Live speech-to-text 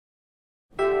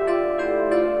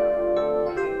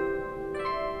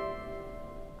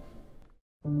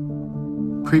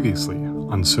Previously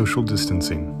on Social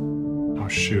Distancing. Oh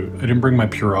shoot, I didn't bring my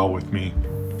Purell with me.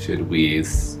 Should we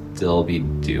still be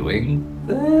doing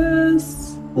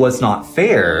this? What's not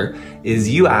fair is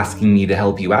you asking me to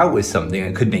help you out with something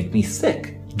that could make me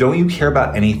sick. Don't you care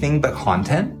about anything but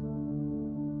content?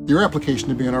 Your application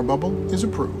to be in our bubble is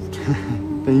approved.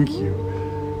 Thank you.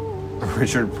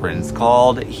 Richard Prince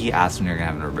called. He asked when you're gonna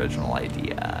have an original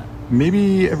idea.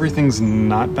 Maybe everything's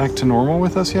not back to normal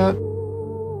with us yet?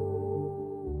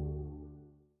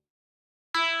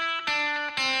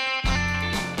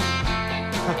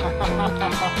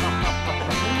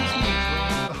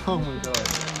 Oh my god.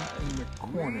 In the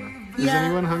corner. Is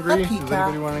anyone hungry? Does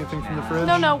anybody want anything from the fridge?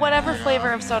 No, whatever flavor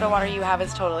of soda water you have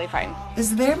is totally fine.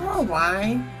 Is there more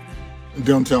wine?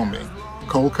 Don't tell me.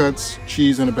 Cold cuts,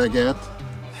 cheese, and a baguette.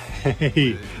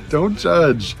 Hey, don't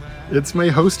judge. It's my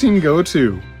hosting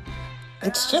go-to.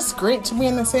 It's just great to be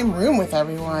in the same room with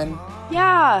everyone.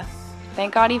 Yeah.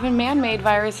 Thank God even man-made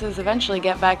viruses eventually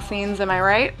get vaccines, am I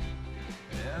right?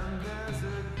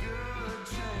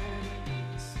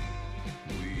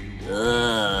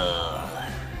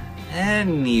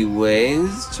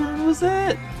 Anyways, turn was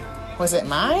it? Was it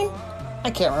mine?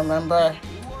 I can't remember.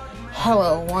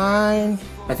 Hello, wine.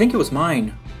 I think it was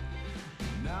mine.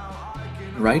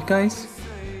 Right, guys?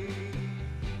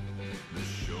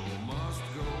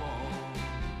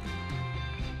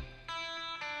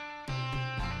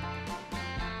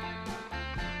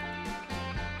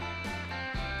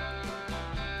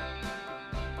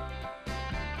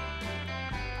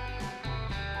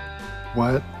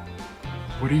 What?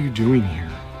 What are you doing here?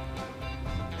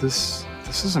 This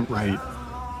isn't right.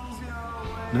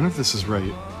 None of this is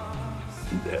right.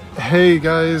 Hey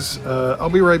guys, I'll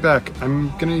be right back.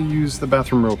 I'm gonna use the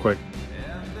bathroom real quick.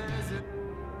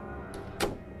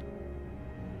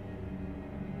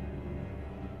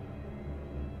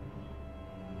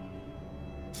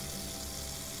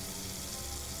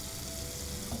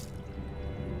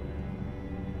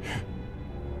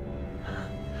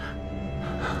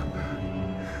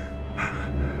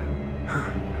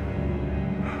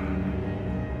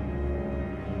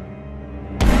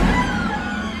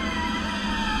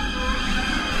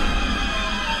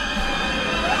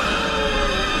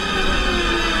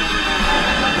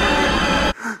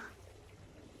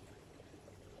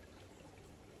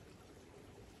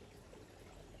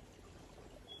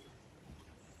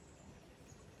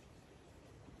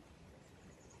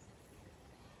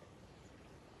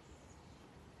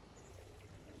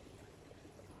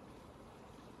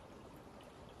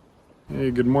 Hey,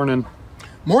 good morning.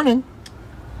 Morning.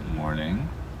 Morning.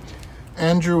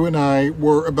 Andrew and I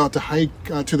were about to hike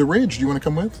to the ridge. Do you want to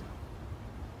come with?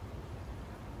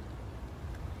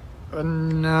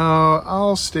 No,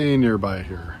 I'll stay nearby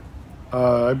here.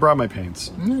 I brought my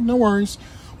paints. No worries.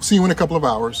 We'll see you in a couple of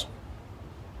hours.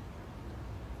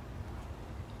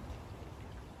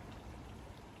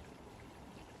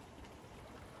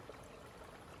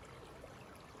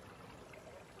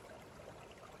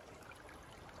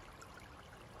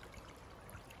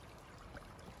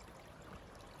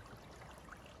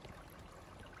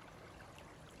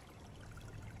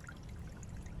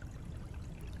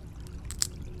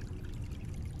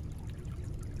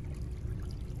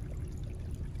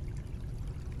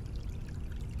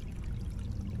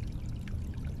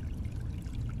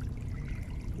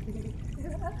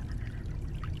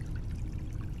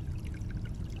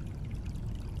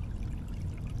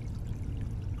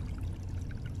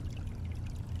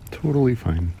 Totally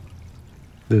fine.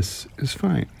 This is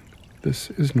fine.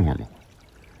 This is normal.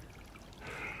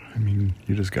 I mean,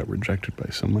 you just got rejected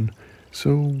by someone,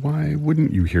 so why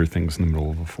wouldn't you hear things in the middle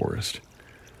of a forest?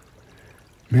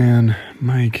 Man,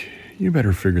 Mike, you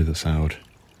better figure this out.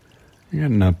 You're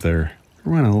getting up there.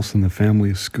 Everyone else in the family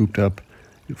is scooped up.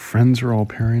 Your friends are all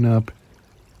pairing up.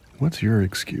 What's your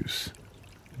excuse?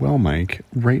 Well, Mike,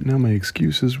 right now my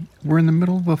excuse is we're in the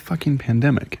middle of a fucking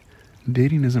pandemic.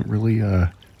 Dating isn't really,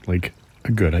 a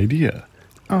good idea.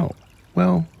 Oh,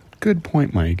 well, good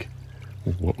point, Mike.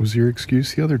 What was your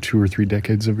excuse the other 2 or 3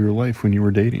 decades of your life when you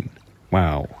were dating?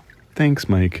 Wow. Thanks,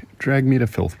 Mike. Drag me to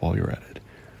filth while you're at it.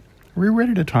 Are we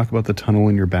ready to talk about the tunnel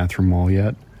in your bathroom wall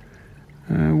yet?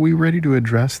 Are we ready to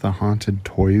address the haunted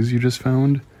toys you just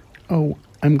found? Oh,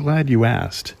 I'm glad you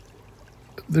asked.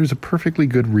 There's a perfectly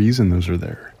good reason those are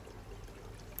there.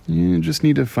 You just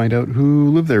need to find out who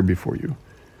lived there before you.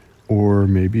 Or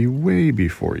maybe way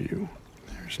before you.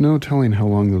 There's no telling how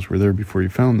long those were there before you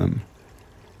found them.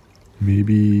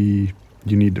 Maybe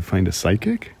you need to find a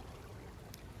psychic?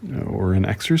 Or an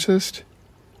exorcist?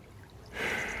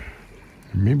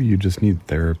 Or maybe you just need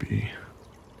therapy.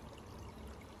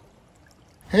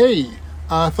 Hey,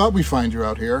 I thought we'd find you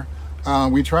out here.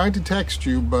 We tried to text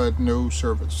you, but no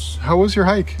service. How was your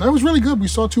hike? That was really good. We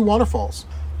saw 2 waterfalls.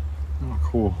 Oh,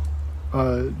 cool.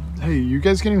 Hey, you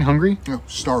guys getting hungry? Oh,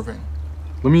 starving.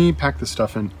 Let me pack the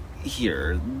stuff in.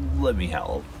 Here, let me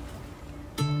help.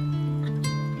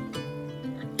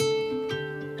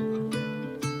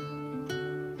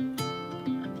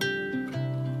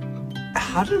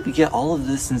 How did we get all of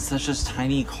this in such a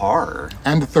tiny car?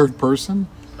 And a third person?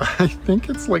 I think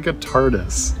it's like a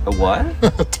TARDIS. A what?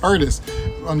 A TARDIS.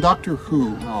 On Doctor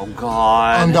Who. Oh,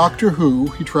 God. On Doctor Who,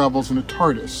 he travels in a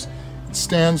TARDIS. It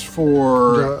stands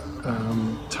for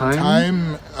Time?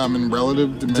 time in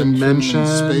relative dimension,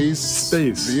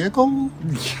 space, vehicle?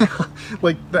 Yeah,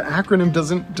 like the acronym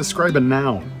doesn't describe a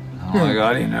noun. Oh my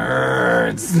God, he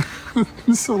nerds.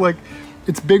 So like,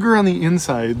 it's bigger on the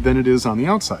inside than it is on the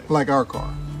outside. Like our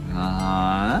car.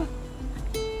 Uh-huh.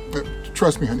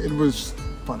 Trust me, honey, it was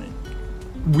funny.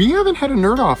 We haven't had a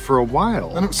nerd off for a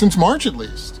while. Since March, at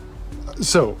least.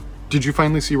 So, did you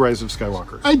finally see Rise of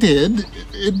Skywalker? I did.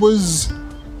 It was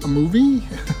a movie.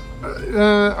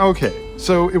 Okay.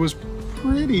 So it was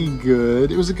pretty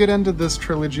good. It was a good end to this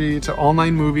trilogy, to all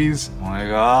 9 movies. Oh my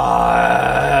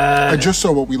God. I just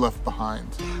saw What We Left Behind.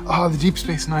 Oh, the Deep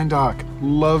Space Nine doc.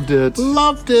 Loved it.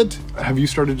 Loved it. Have you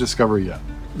started Discovery yet?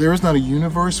 There is not a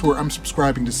universe where I'm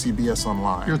subscribing to CBS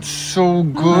Online. It's so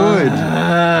good.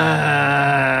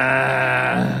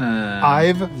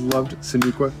 I've loved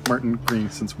Sonequa Martin Green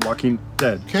since Walking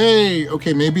Dead.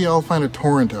 Okay, maybe I'll find a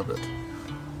torrent of it.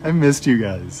 I missed you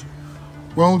guys.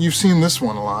 Well, you've seen this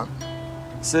one a lot.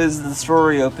 So is the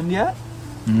story opened yet?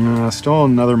 Still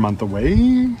another month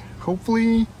away,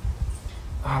 hopefully.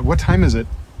 What time is it?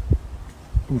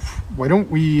 Oof. Why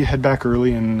don't we head back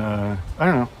early and, I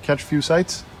don't know, catch a few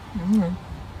sights? Mm-hmm.